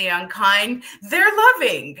 unfriendly, unkind. They're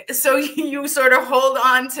loving. So you sort of hold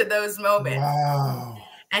on to those moments. Wow.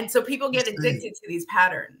 And so people get addicted to these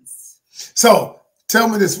patterns. So tell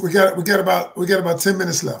me this. We got about 10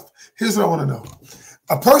 minutes left. Here's what I want to know.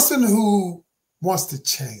 A person who wants to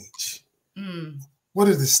change, what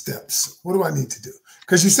are the steps? What do I need to do?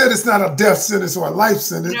 Because you said it's not a death sentence or a life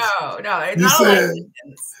sentence. No, it's not a life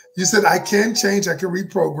sentence. You said I can change, I can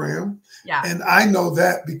reprogram. Yeah. And I know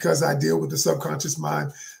that because I deal with the subconscious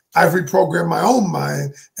mind. I've reprogrammed my own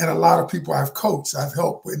mind, and a lot of people I've coached, I've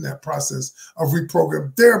helped in that process of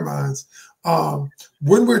reprogramming their minds.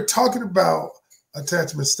 When we're talking about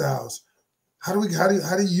attachment styles, how do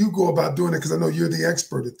you go about doing it? Because I know you're the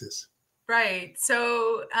expert at this. Right.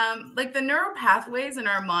 So, like the neural pathways in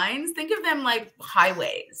our minds, think of them like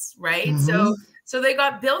highways, right? So they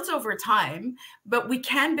got built over time, but we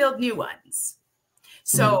can build new ones.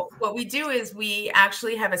 So what we do is we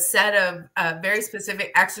actually have a set of very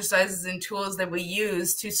specific exercises and tools that we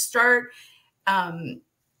use to start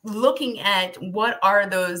looking at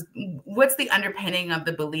what's the underpinning of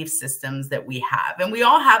the belief systems that we have. And we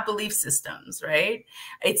all have belief systems, right?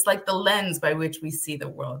 It's like the lens by which we see the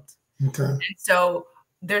world. Okay. And so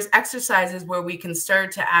there's exercises where we can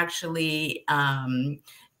start to actually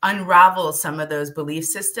unravel some of those belief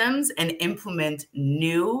systems and implement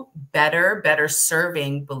new, better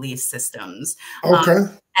serving belief systems. Okay.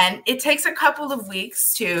 And it takes a couple of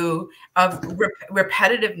weeks of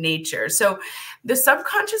repetitive nature. So the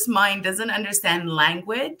subconscious mind doesn't understand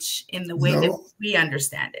language in the way that we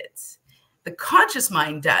understand it. The conscious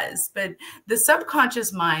mind does, but the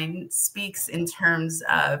subconscious mind speaks in terms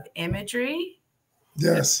of imagery,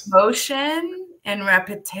 motion, and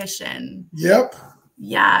repetition. Yep.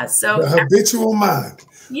 Yeah. So the habitual mind.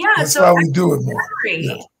 Yeah. That's so why we do it more.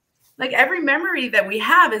 Like every memory that we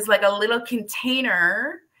have is like a little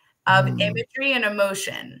container of imagery and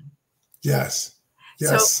emotion. Yes.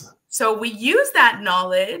 So we use that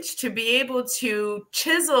knowledge to be able to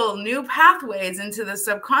chisel new pathways into the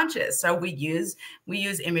subconscious. So we use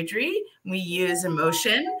imagery, we use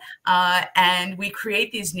emotion, and we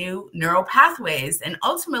create these new neural pathways. And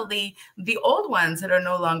ultimately, the old ones that are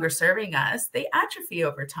no longer serving us, they atrophy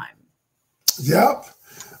over time. Yep.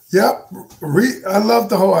 I love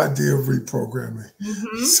the whole idea of reprogramming.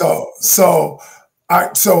 So all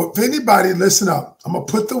right, so if anybody, listen up. I'm gonna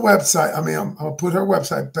put the website. I'm gonna put her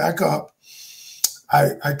website back up.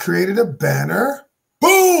 I created a banner.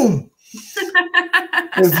 Boom!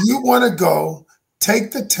 If you want to go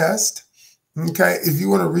take the test, okay. If you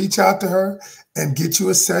want to reach out to her and get you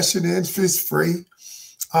a session in, it's free.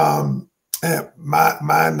 And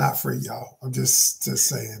mine not free, y'all. I'm just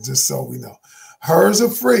saying, just so we know. Hers are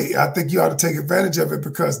free. I think you ought to take advantage of it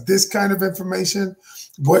because this kind of information,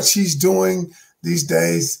 what she's doing these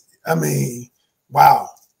days, I mean, wow.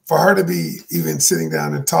 For her to be even sitting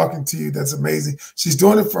down and talking to you, that's amazing. She's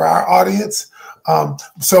doing it for our audience.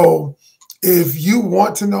 So if you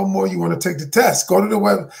want to know more, you want to take the test, go to the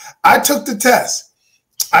web. I took the test.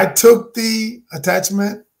 I took the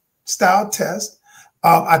attachment style test.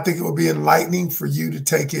 I think it will be enlightening for you to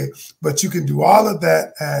take it, but you can do all of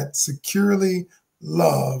that at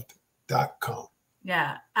securelyloved.com.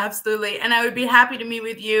 Yeah, absolutely. And I would be happy to meet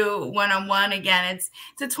with you one-on-one. Again, it's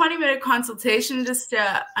a 20-minute consultation just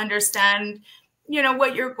to understand,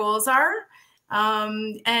 what your goals are.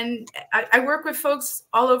 And I work with folks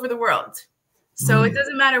all over the world. So it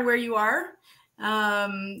doesn't matter where you are.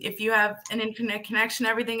 If you have an internet connection,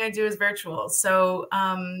 everything I do is virtual. So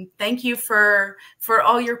thank you for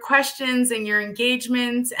all your questions and your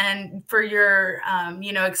engagement and for your,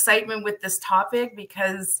 excitement with this topic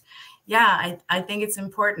because I think it's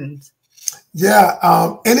important.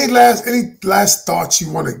 Yeah. Any last thoughts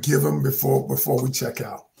you want to give them before we check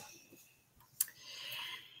out?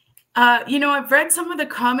 I've read some of the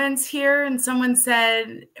comments here and someone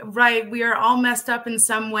said, right, we are all messed up in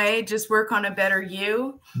some way, just work on a better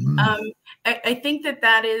you. I think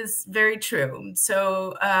that is very true.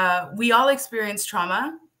 So we all experience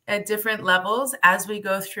trauma at different levels as we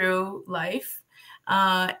go through life.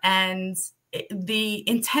 And the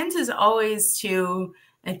intent is always to,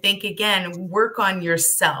 I think, again, work on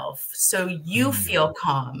yourself so you feel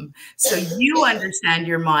calm, so you understand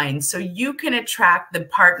your mind, so you can attract the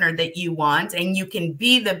partner that you want and you can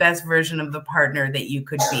be the best version of the partner that you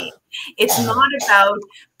could be. It's not about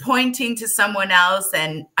pointing to someone else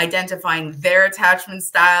and identifying their attachment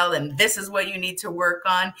style and this is what you need to work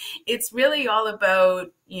on. It's really all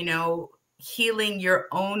about, healing your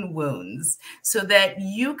own wounds so that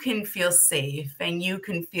you can feel safe and you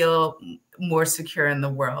can feel more secure in the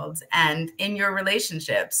world and in your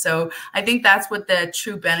relationship. So I think that's what the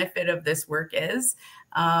true benefit of this work is.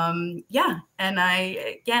 And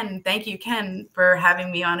I, again, thank you, Ken, for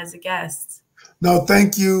having me on as a guest. No,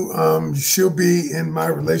 thank you. She'll be in my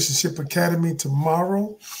Relationship Academy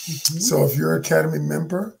tomorrow. So if you're an Academy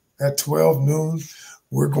member at 12 noon,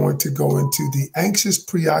 we're going to go into the anxious,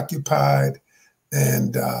 preoccupied,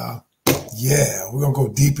 and we're going to go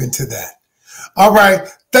deep into that. All right.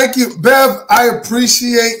 Thank you, Bev. I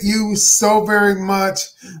appreciate you so very much.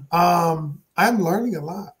 I'm learning a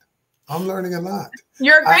lot.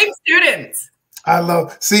 You're a great student.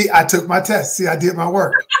 I took my test. See, I did my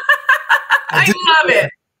work. I love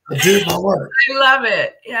it. I did my work. I love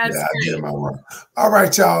it. Yeah, I did my work. All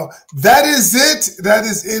right, y'all. That is it. That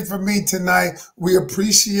is it for me tonight. We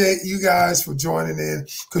appreciate you guys for joining in,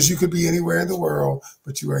 because you could be anywhere in the world,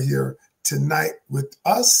 but you are here tonight with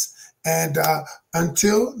us. And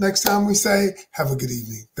until next time, we say, have a good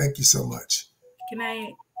evening. Thank you so much. Good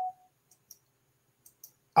night.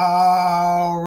 All right.